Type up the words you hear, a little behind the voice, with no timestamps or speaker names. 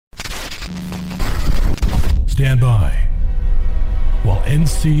stand by while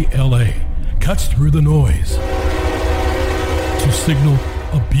NCLA cuts through the noise to signal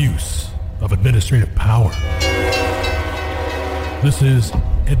abuse of administrative power. This is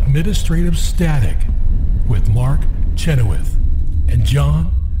Administrative Static with Mark Chenoweth and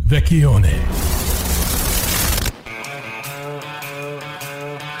John Vecchione.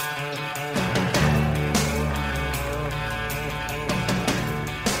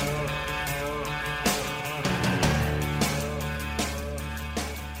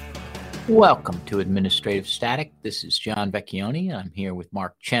 Welcome to Administrative Static. This is John Vecchione. I'm here with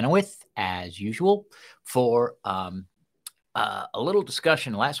Mark Chenoweth, as usual, for a little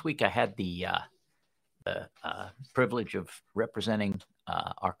discussion. Last week I had the privilege of representing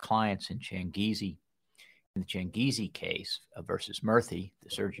our clients in the Changizi case versus Murthy, the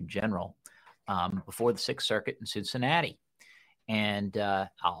Surgeon General, before the Sixth Circuit in Cincinnati. And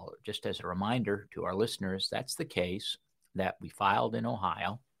I'll just as a reminder to our listeners, that's the case that we filed in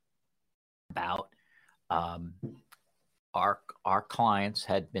Ohio about our clients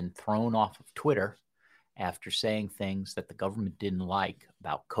had been thrown off of Twitter after saying things that the government didn't like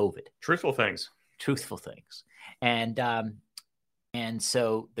about COVID. Truthful things. And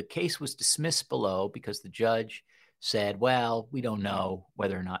so the case was dismissed below because the judge said, well, we don't know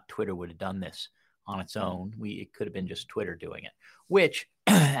whether or not Twitter would have done this on its own. It could have been just Twitter doing it, which,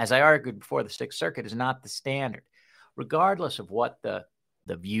 as I argued before the Sixth Circuit, is not the standard. Regardless of what the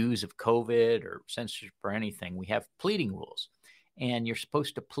views of COVID or censorship or anything, we have pleading rules. And you're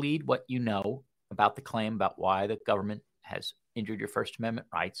supposed to plead what you know about the claim, about why the government has injured your First Amendment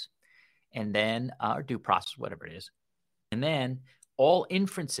rights, and then, or due process, whatever it is. And then all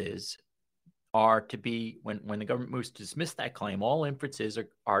inferences are to be, when the government moves to dismiss that claim, all inferences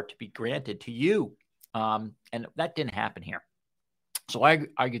are to be granted to you. And that didn't happen here. So I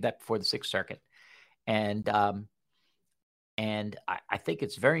argued that before the Sixth Circuit. And I think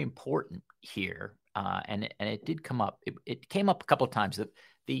it's very important here, and it did come up. It came up a couple of times.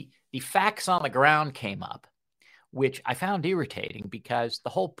 The facts on the ground came up, which I found irritating because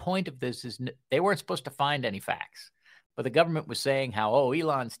the whole point of this is they weren't supposed to find any facts. But the government was saying how,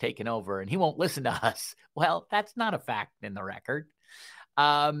 Elon's taken over and he won't listen to us. Well, that's not a fact in the record.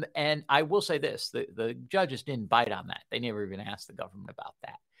 And I will say this, the judges didn't bite on that. They never even asked the government about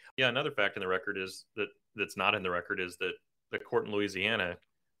that. Yeah, another fact in the record is that's not in the record is that the court in Louisiana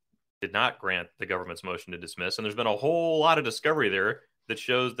did not grant the government's motion to dismiss. And there's been a whole lot of discovery there that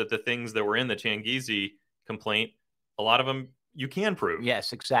shows that the things that were in the Changizi complaint, a lot of them you can prove.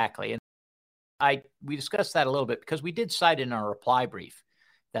 Yes, exactly. And we discussed that a little bit because we did cite in our reply brief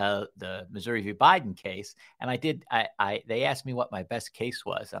the Missouri v. Biden case. And they asked me what my best case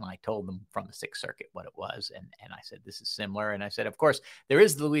was. And I told them from the Sixth Circuit what it was. And I said, this is similar. And I said, of course, there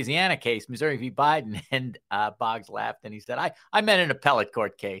is the Louisiana case, Missouri v. Biden. And Boggs laughed and he said, I meant an appellate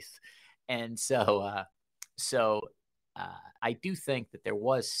court case. And so I do think that there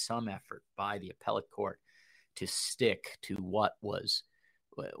was some effort by the appellate court to stick to what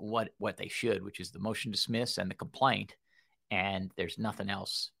they should, which is the motion to dismiss and the complaint. And there's nothing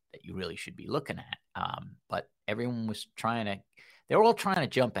else that you really should be looking at. But everyone was they're all trying to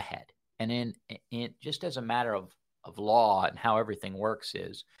jump ahead. And in just as a matter of law and how everything works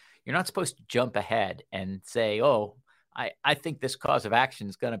is, you're not supposed to jump ahead and say, I think this cause of action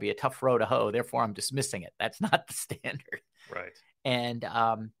is going to be a tough row to hoe, therefore I'm dismissing it. That's not the standard. Right. And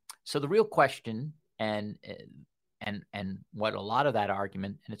so the real question and what a lot of that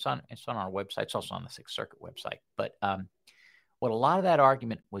argument, and it's on our website, it's also on the Sixth Circuit website, but what a lot of that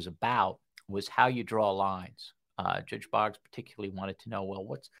argument was about was how you draw lines. Judge Boggs particularly wanted to know, well,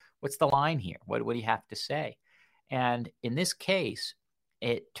 what's the line here? What do you have to say? And in this case,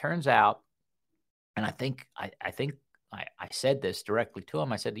 it turns out, and I think I said this directly to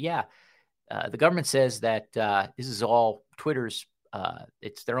him. I said, the government says that this is all Twitter's,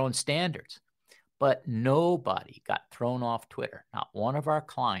 it's their own standards. But nobody got thrown off Twitter. Not one of our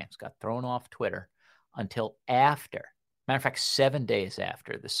clients got thrown off Twitter until after. Matter of fact, 7 days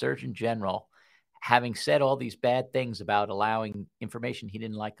after the Surgeon General, having said all these bad things about allowing information he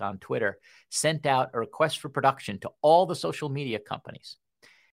didn't like on Twitter, sent out a request for production to all the social media companies.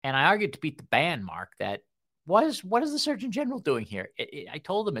 And I argued to beat the band, Mark, that what is the Surgeon General doing here? I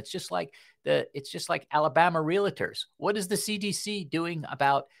told them it's just like Alabama realtors. What is the CDC doing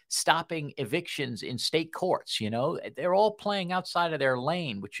about stopping evictions in state courts? You know, they're all playing outside of their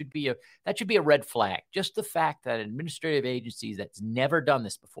lane, which should be a red flag. Just the fact that an administrative agency that's never done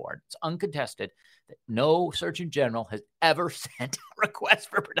this before, it's uncontested, that no Surgeon General has ever sent a request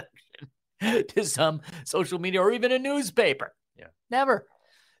for production to some social media or even a newspaper. Yeah, never.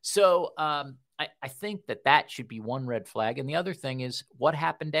 So I think that should be one red flag. And the other thing is what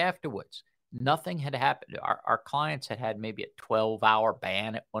happened afterwards. Nothing had happened. Our clients had maybe a 12-hour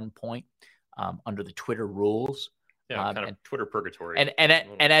ban at one point under the Twitter rules. Yeah, kind of Twitter purgatory.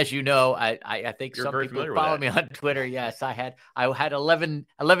 And as you know, I think You're some very people familiar follow with me on Twitter. Yes, I had 11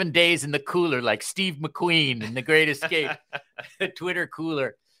 days in the cooler like Steve McQueen in The Great Escape. Twitter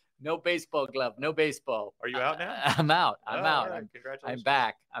cooler. No baseball glove, no baseball. Are you out now? I'm out. I'm out. Right. Congratulations.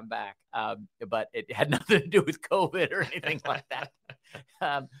 I'm back. But it had nothing to do with COVID or anything like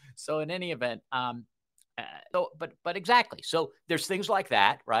that. So in any event, but exactly. So there's things like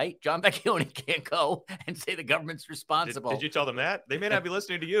that, right? John Vecchione can't go and say the government's responsible. Did you tell them that? They may not be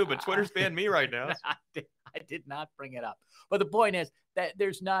listening to you, but Twitter's banned me right now. I did not bring it up. But the point is that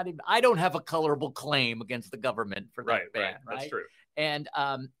there's not even, I don't have a colorable claim against the government for that ban, right? That's true. And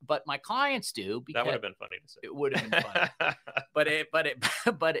but my clients do, because that would have been funny to say. It would have been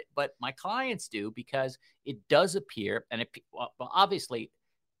funny, but my clients do, because it does appear, and well, obviously,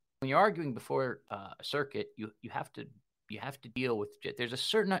 when you're arguing before a circuit, you have to deal with, there's a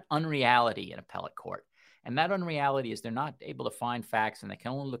certain unreality in appellate court, and that unreality is they're not able to find facts, and they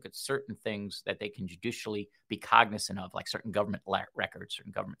can only look at certain things that they can judicially be cognizant of, like certain government records,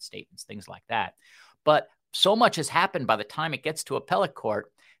 certain government statements, things like that. But so much has happened by the time it gets to appellate court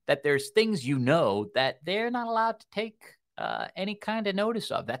that there's things that they're not allowed to take any kind of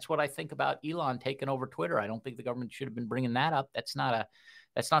notice of. That's what I think about Elon taking over Twitter. I don't think the government should have been bringing that up. That's not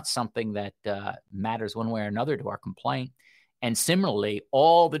something that matters one way or another to our complaint. And similarly,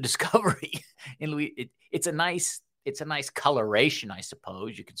 all the discovery in it's a nice coloration, I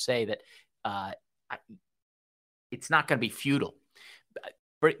suppose. You could say that it's not going to be futile.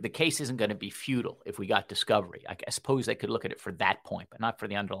 The case isn't going to be futile if we got discovery. I suppose they could look at it for that point, but not for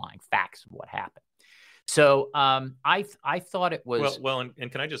the underlying facts of what happened. So I thought it was well.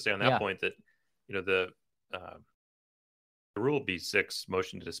 And can I just say on that point that the Rule B6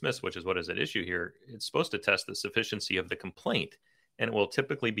 motion to dismiss, which is what is at issue here, it's supposed to test the sufficiency of the complaint, and it will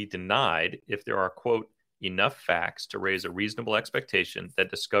typically be denied if there are, quote, enough facts to raise a reasonable expectation that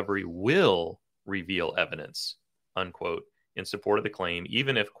discovery will reveal evidence, unquote, in support of the claim,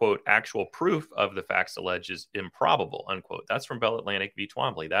 even if, quote, actual proof of the facts alleged is improbable, unquote. That's from Bell Atlantic v.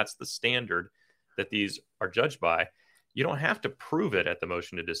 Twombly. That's the standard that these are judged by. You don't have to prove it at the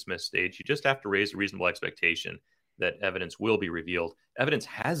motion to dismiss stage. You just have to raise a reasonable expectation that evidence will be revealed. Evidence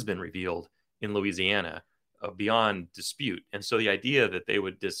has been revealed in Louisiana beyond dispute. And so the idea that they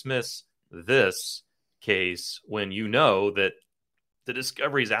would dismiss this case when that the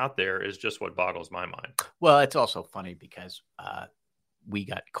discoveries out there is just what boggles my mind. Well, it's also funny because we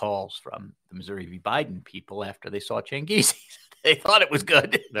got calls from the Missouri v. Biden people after they saw Changizi. They thought it was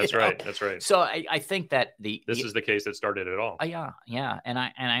good. That's right. That's right. So I think that this is the case that started it all. Yeah. And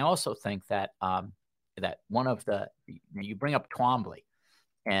I also think that that one of you bring up Twombly,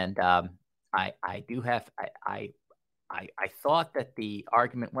 and I thought that the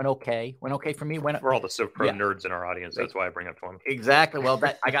argument went okay for me. For all the pro nerds in our audience, that's why I bring up Twombly. Exactly. Well,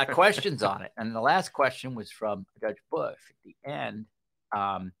 I got questions on it. And the last question was from Judge Bush. At the end,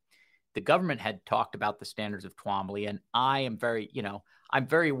 the government had talked about the standards of Twombly, and I'm very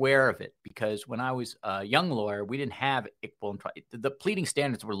aware of it, because when I was a young lawyer, we didn't have Iqbal and the pleading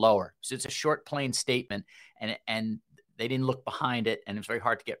standards were lower. So it's a short, plain statement, and they didn't look behind it, and it was very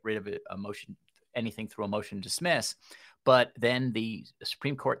hard to get rid of anything through a motion to dismiss. But then the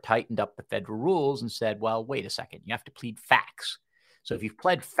Supreme Court tightened up the federal rules and said, well, wait a second, you have to plead facts. So if you've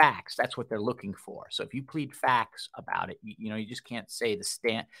pled facts, that's what they're looking for. So if you plead facts about it, you just can't say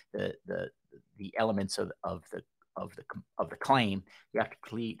the elements of the claim. You have to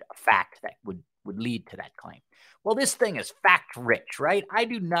plead a fact that would lead to that claim. Well, this thing is fact rich, right? I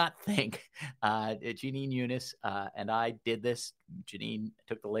do not think Janine Eunice and I did this. Janine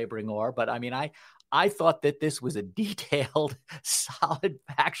took the laboring oar, but I mean, I thought that this was a detailed, solid,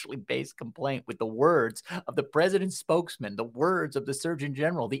 factually based complaint with the words of the president's spokesman, the words of the Surgeon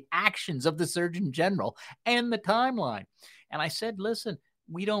General, the actions of the Surgeon General, and the timeline. And I said, listen,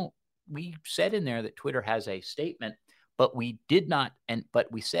 we said in there that Twitter has a statement, but we did not. But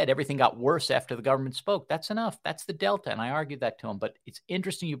we said everything got worse after the government spoke. That's enough. That's the delta. And I argued that to him. But it's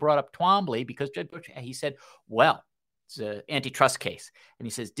interesting you brought up Twombly, because Judge Bush, he said, well, it's an antitrust case. And he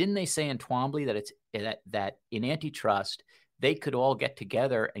says, didn't they say in Twombly that it's that in antitrust, they could all get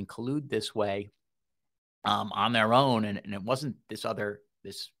together and collude this way on their own. And it wasn't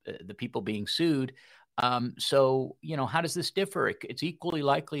the people being sued. So, how does this differ? It's equally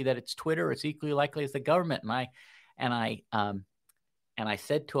likely that it's Twitter. It's equally likely it's the government. And And I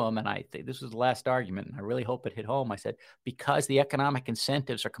said to him, and I think this was the last argument, and I really hope it hit home. I said, because the economic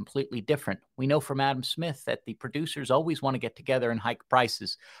incentives are completely different. We know from Adam Smith that the producers always want to get together and hike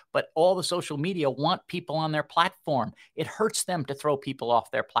prices, but all the social media want people on their platform. It hurts them to throw people off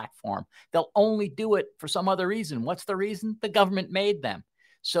their platform. They'll only do it for some other reason. What's the reason? The government made them.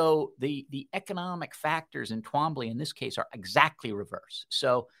 So the economic factors in Twombly in this case are exactly reverse.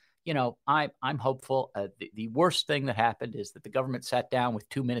 So, you know, I'm hopeful. The worst thing that happened is that the government sat down with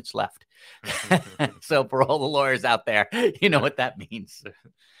 2 minutes left. So for all the lawyers out there, you know what that means.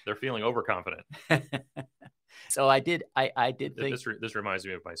 They're feeling overconfident. So I did think this reminds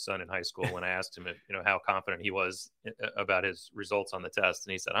me of my son in high school when I asked him if, you know, how confident he was about his results on the test,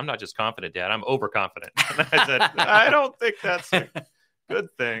 and he said, "I'm not just confident, Dad. I'm overconfident." And I said, "I don't think that's a good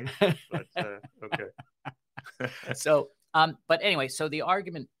thing." But okay. So. But anyway, so the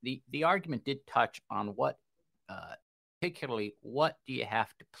argument did touch on what, particularly, what do you have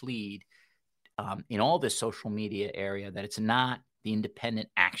to plead in all this social media area that it's not the independent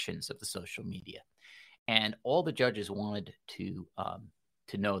actions of the social media, and all the judges wanted to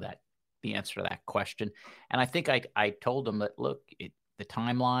know that the answer to that question, and I think I told them that look, the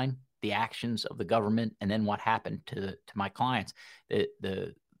timeline, the actions of the government, and then what happened to my clients,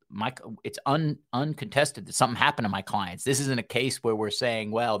 it's uncontested that something happened to my clients. This isn't a case where we're saying,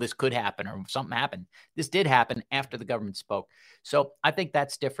 well, this could happen or something happened. This did happen after the government spoke. So I think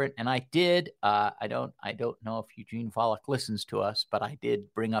that's different. And I did, I don't know if Eugene Volokh listens to us, but I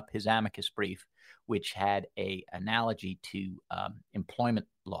did bring up his amicus brief, which had a analogy to employment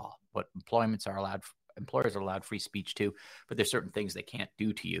law, what employers are allowed free speech to, but there's certain things they can't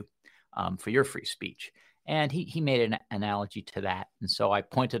do to you for your free speech. And he made an analogy to that. And so I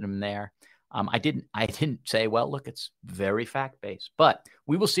pointed him there. I didn't say, well, look, it's very fact-based, but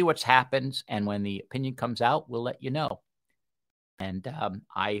we will see what happens. And when the opinion comes out, we'll let you know. And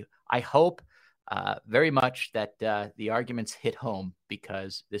I hope very much that the arguments hit home,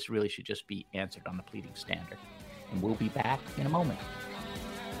 because this really should just be answered on the pleading standard. And we'll be back in a moment.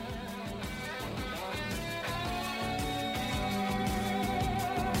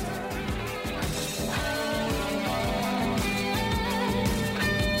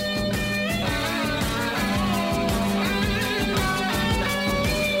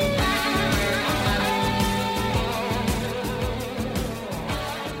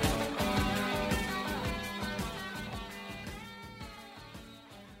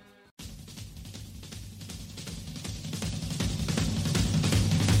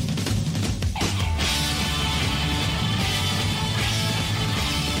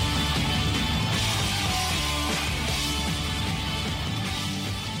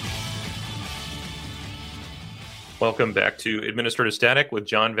 Welcome back to Administrative Static with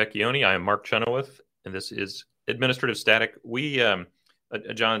John Vecchione. I am Mark Chenoweth, and this is Administrative Static. We,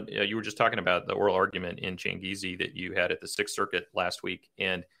 John, you were just talking about the oral argument in Changizi that you had at the Sixth Circuit last week,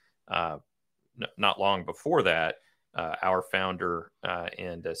 and not long before that, our founder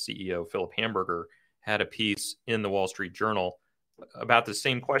and CEO, Philip Hamburger, had a piece in the Wall Street Journal about the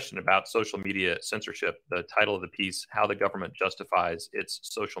same question about social media censorship. The title of the piece, How the Government Justifies Its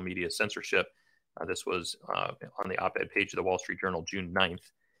Social Media Censorship. This was on the op-ed page of the Wall Street Journal, June 9th.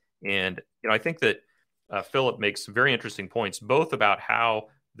 And, you know, I think that Philip makes some very interesting points, both about how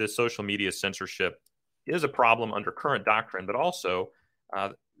this social media censorship is a problem under current doctrine, but also,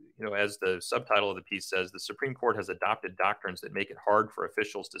 you know, as the subtitle of the piece says, the Supreme Court has adopted doctrines that make it hard for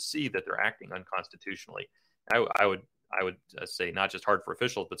officials to see that they're acting unconstitutionally. I would say not just hard for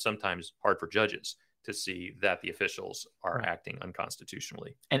officials, but sometimes hard for judges to see that the officials are acting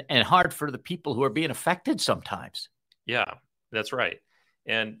unconstitutionally. And hard for the people who are being affected sometimes. Yeah, that's right.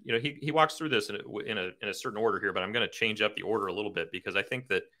 And, you know, he walks through this in a certain order here, but I'm going to change up the order a little bit, because I think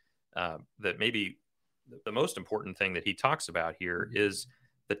that that maybe the most important thing that he talks about here is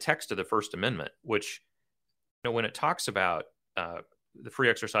the text of the First Amendment, which, you know, when it talks about the free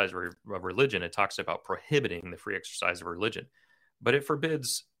exercise of religion, it talks about prohibiting the free exercise of religion, but it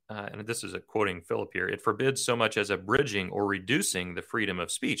forbids, and this is a quoting Philip here, it forbids so much as abridging or reducing the freedom of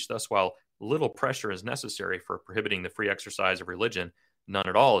speech. Thus, while little pressure is necessary for prohibiting the free exercise of religion, none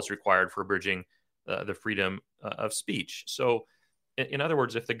at all is required for abridging the freedom of speech. So, in other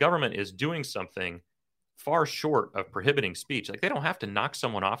words, if the government is doing something far short of prohibiting speech, like they don't have to knock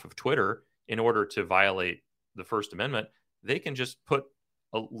someone off of Twitter in order to violate the First Amendment, they can just put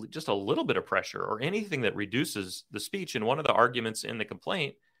just a little bit of pressure or anything that reduces the speech. And one of the arguments in the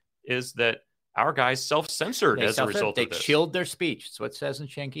complaint is that our guys self-censored as a result of this. They chilled their speech. That's what it says in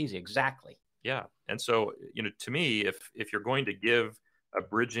Changizi. Exactly. Yeah. And so, you know, to me, if you're going to give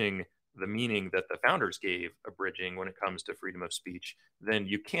abridging the meaning that the founders gave abridging when it comes to freedom of speech, then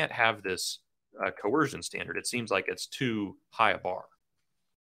you can't have this coercion standard. It seems like it's too high a bar.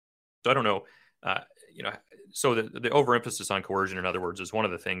 So I don't know, so the overemphasis on coercion, in other words, is one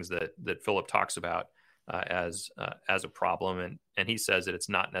of the things that Philip talks about as a problem, and he says that it's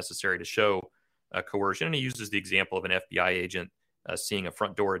not necessary to show coercion, and he uses the example of an FBI agent seeing a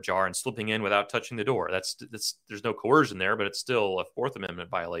front door ajar and slipping in without touching the door. That's there's no coercion there, but it's still a Fourth Amendment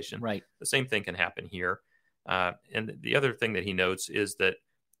violation. Right. The same thing can happen here. And the other thing that he notes is that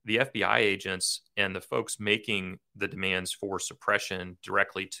the FBI agents and the folks making the demands for suppression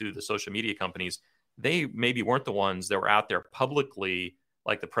directly to the social media companies, they maybe weren't the ones that were out there publicly,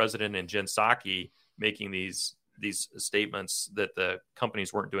 like the president and Jen Psaki, making these statements that the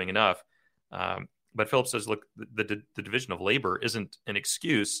companies weren't doing enough. But Phillips says, look, the division of labor isn't an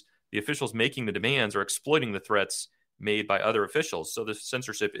excuse. The officials making the demands are exploiting the threats made by other officials. So the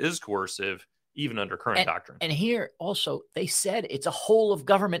censorship is coercive, even under current doctrine. And here also, they said it's a whole of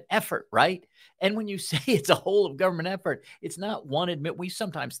government effort, right? And when you say it's a whole of government effort, it's not one we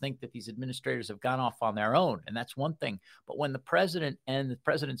sometimes think that these administrators have gone off on their own, and that's one thing. But when the president and the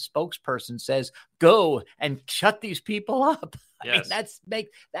president's spokesperson says, go and shut these people up, yes. I mean,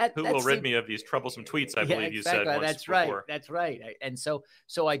 Who will rid me of these troublesome tweets, I believe you said once That's before. Right. That's right. And so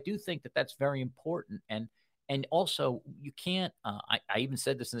I do think that that's very important. And also, you can't, I even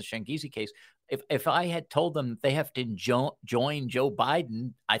said this in the Shangizi case, if I had told them they have to join Joe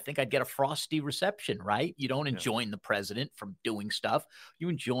Biden, I think I'd get a frosty reception, right? You don't enjoin the president from doing stuff. You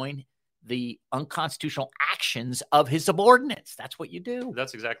enjoin the unconstitutional actions of his subordinates. That's what you do.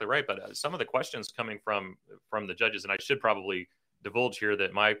 That's exactly right. But some of the questions coming from the judges, and I should probably divulge here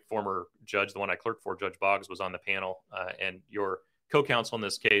that my former judge, the one I clerked for, Judge Boggs, was on the panel, and your co-counsel in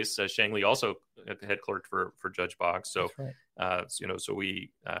this case, Shang Li, also had clerked for Judge Boggs. So, right. So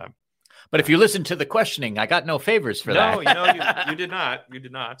we. But if you listen to the questioning, I got no favors for that. No, you did not. You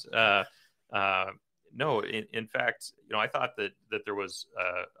did not. No, in fact, I thought that there was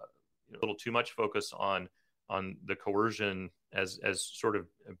a little too much focus on the coercion as sort of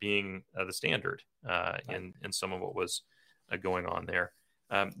being the standard in some of what was going on there.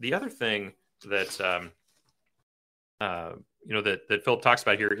 The other thing that that Philip talks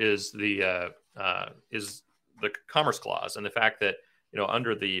about here is the Commerce Clause, and the fact that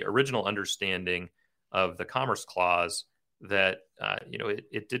under the original understanding of the Commerce Clause that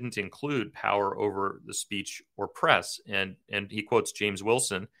it didn't include power over the speech or press, and he quotes James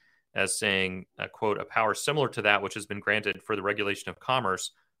Wilson as saying, quote, a power similar to that which has been granted for the regulation of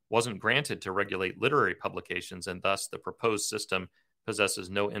commerce wasn't granted to regulate literary publications, and thus the proposed system possesses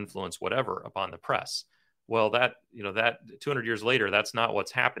no influence whatever upon the press. Well, that 200 years later, that's not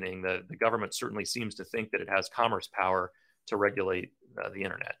what's happening. The government certainly seems to think that it has commerce power to regulate the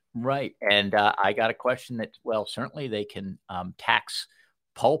internet. Right. And I got a question that, well, certainly they can tax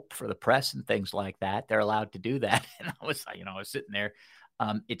pulp for the press and things like that. They're allowed to do that. And I was sitting there.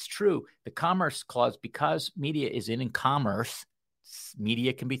 It's true. The Commerce Clause, because media is in commerce,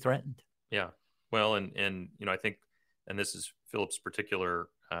 media can be threatened. Yeah. Well, and I think, and this is Philip's particular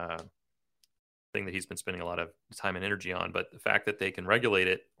thing that he's been spending a lot of time and energy on, but the fact that they can regulate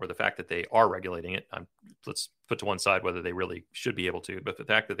it, or the fact that they are regulating it, let's put to one side whether they really should be able to, but the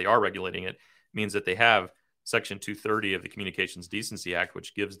fact that they are regulating it means that they have Section 230 of the Communications Decency Act,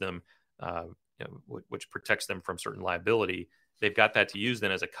 which gives them, which protects them from certain liability. They've got that to use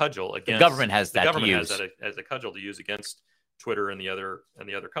then as a cudgel against the government. Has that to use as a cudgel to use against Twitter and the other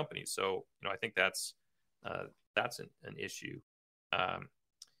companies. So I think that's an issue.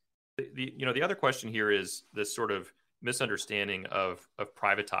 The other question here is this sort of misunderstanding of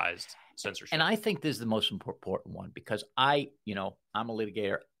privatized censorship. And I think this is the most important one, because I'm a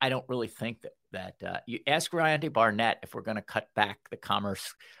litigator. I don't really think that you ask Randy Barnett if we're going to cut back the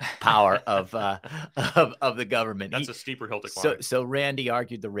commerce power of the government. That's a steeper hill to climb. So Randy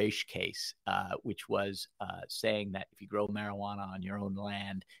argued the Raich case, which was saying that if you grow marijuana on your own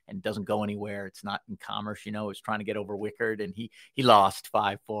land and it doesn't go anywhere, it's not in commerce. It's trying to get over Wickard, and he lost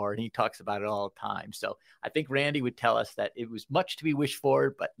 5-4, and he talks about it all the time. So I think Randy would tell us that it was much to be wished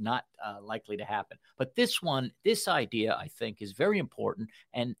for, but not likely to happen. But this idea, I think, is very important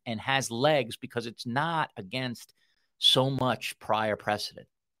and has legs, because it's not against so much prior precedent.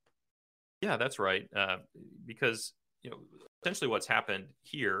 Yeah, that's right. Because essentially what's happened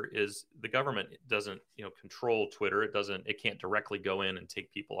here is the government doesn't control Twitter. It can't directly go in and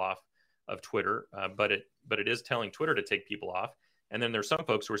take people off of Twitter, but it is telling Twitter to take people off. And then there's some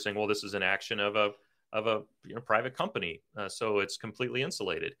folks who are saying, well, this is an action of a private company, so it's completely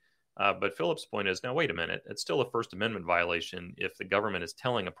insulated. But Phillips' point is, now, wait a minute, it's still a First Amendment violation if the government is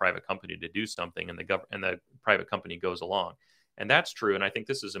telling a private company to do something and the private company goes along. And that's true. And I think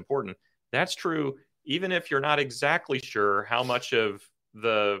this is important. That's true even if you're not exactly sure how much of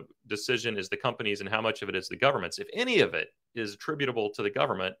the decision is the company's and how much of it is the government's. If any of it is attributable to the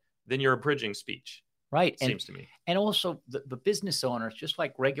government, then you're abridging speech. Right. Seems to me. And also the business owners, just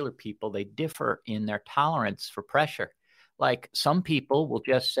like regular people, they differ in their tolerance for pressure. Like some people will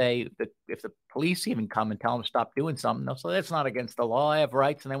just say that if the police even come and tell them to stop doing something, they'll say that's not against the law. I have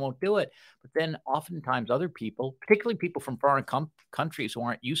rights, and they won't do it. But then oftentimes other people, particularly people from foreign countries who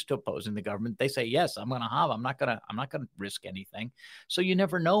aren't used to opposing the government, they say, yes, I'm going to have. I'm not going to risk anything. So you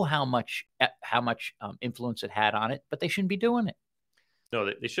never know how much influence it had on it, but they shouldn't be doing it. No,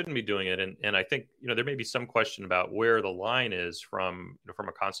 they shouldn't be doing it. And I think, there may be some question about where the line is from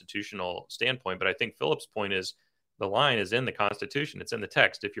a constitutional standpoint. But I think Phillips' point is the line is in the Constitution. It's in the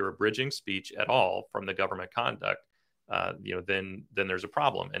text. If you're abridging speech at all from the government conduct, then there's a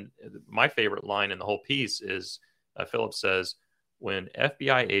problem. And my favorite line in the whole piece is Phillips says, when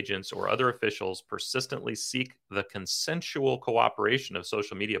FBI agents or other officials persistently seek the consensual cooperation of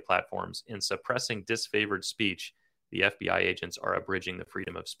social media platforms in suppressing disfavored speech, the FBI agents are abridging the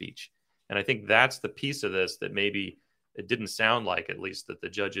freedom of speech. And I think that's the piece of this that maybe it didn't sound like, at least, that the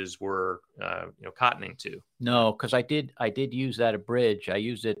judges were, cottoning to. No, because I did use that abridge. I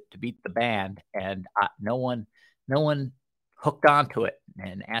used it to beat the band, and no one hooked onto it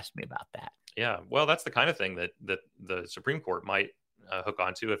and asked me about that. Yeah, well, that's the kind of thing that the Supreme Court might hook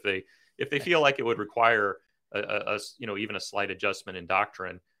onto if they feel like it would require even a slight adjustment in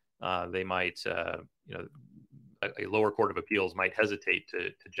doctrine. They might a lower court of appeals might hesitate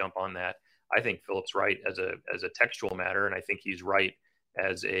to jump on that. I think Phillips' right as a textual matter, and I think he's right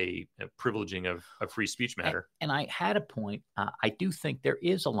as a privileging of free speech matter. And I had a point. I do think there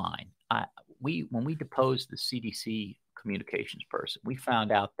is a line. When we deposed the CDC communications person, we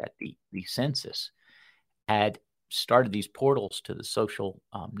found out that the census had started these portals to the social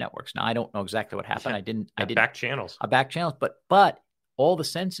networks. Now, I don't know exactly what happened. I didn't back channels. Back channels, but all the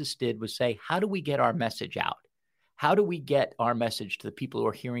census did was say, how do we get our message out? How do we get our message to the people who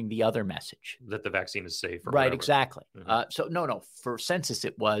are hearing the other message? That the vaccine is safe. Or right, whatever. Exactly. Mm-hmm. So no, for census,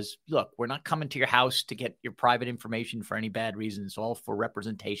 it was, look, we're not coming to your house to get your private information for any bad reasons, all for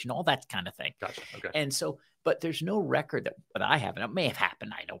representation, all that kind of thing. Gotcha. Okay. And so, but there's no record that I have, and it may have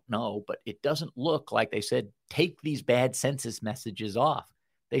happened, I don't know, but it doesn't look like they said, take these bad census messages off.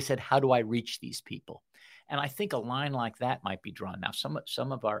 They said, how do I reach these people? And I think a line like that might be drawn. Now,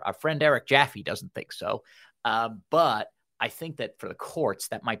 some of our friend Eric Jaffe doesn't think so. But I think that for the courts,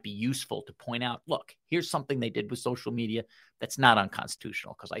 that might be useful to point out, look, here's something they did with social media that's not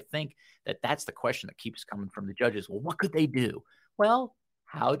unconstitutional. Because I think that's the question that keeps coming from the judges. Well, what could they do? Well,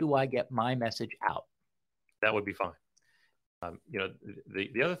 how do I get my message out? That would be fine.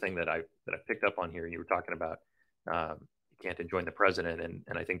 The other thing that I picked up on here, you were talking about, you can't enjoin the president.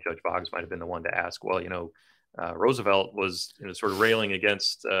 And I think Judge Boggs might have been the one to ask, well, Roosevelt was sort of railing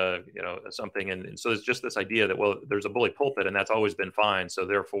against something, and so it's just this idea that, well, there's a bully pulpit and that's always been fine, so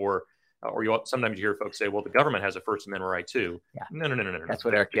therefore, sometimes you hear folks say, well, the government has a First Amendment right too. Yeah. No. That's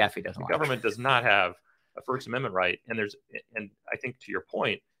what Eric Jaffe doesn't. The government does not have a First Amendment right, and I think to your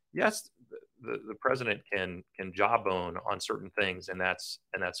point, yes, the president can jawbone on certain things, and that's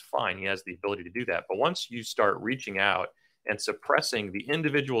fine. He has the ability to do that, but once you start reaching out and suppressing the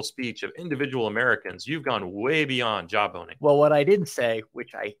individual speech of individual Americans, you've gone way beyond jawboning. Well, what I didn't say,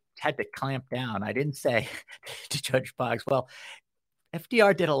 which I had to clamp down, I didn't say to Judge Boggs, well,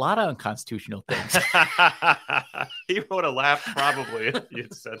 FDR did a lot of unconstitutional things. He would have laughed probably if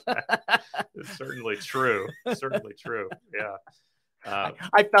you'd said that. It's certainly true. Certainly true. Yeah.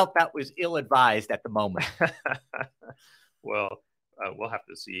 I felt that was ill-advised at the moment. Well, we'll have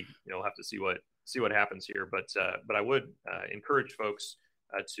to see. We'll have to see what happens here. But I would encourage folks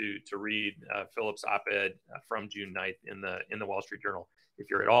to read Phillips' op-ed from June 9th in the Wall Street Journal. If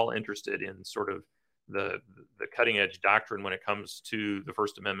you're at all interested in sort of the cutting edge doctrine when it comes to the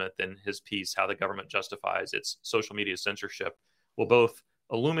First Amendment, then his piece, How the Government Justifies Its Social Media Censorship, will both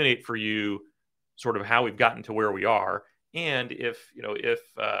illuminate for you sort of how we've gotten to where we are, and if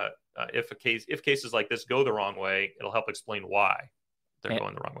cases like this go the wrong way, it'll help explain why they're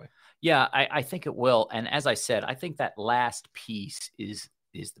going the wrong way. Yeah, I think it will. And as I said, I think that last piece is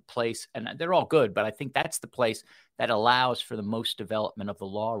the place, and they're all good, but I think that's the place that allows for the most development of the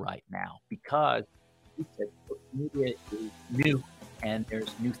law right now, because social media is new and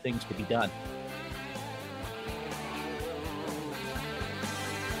there's new things to be done.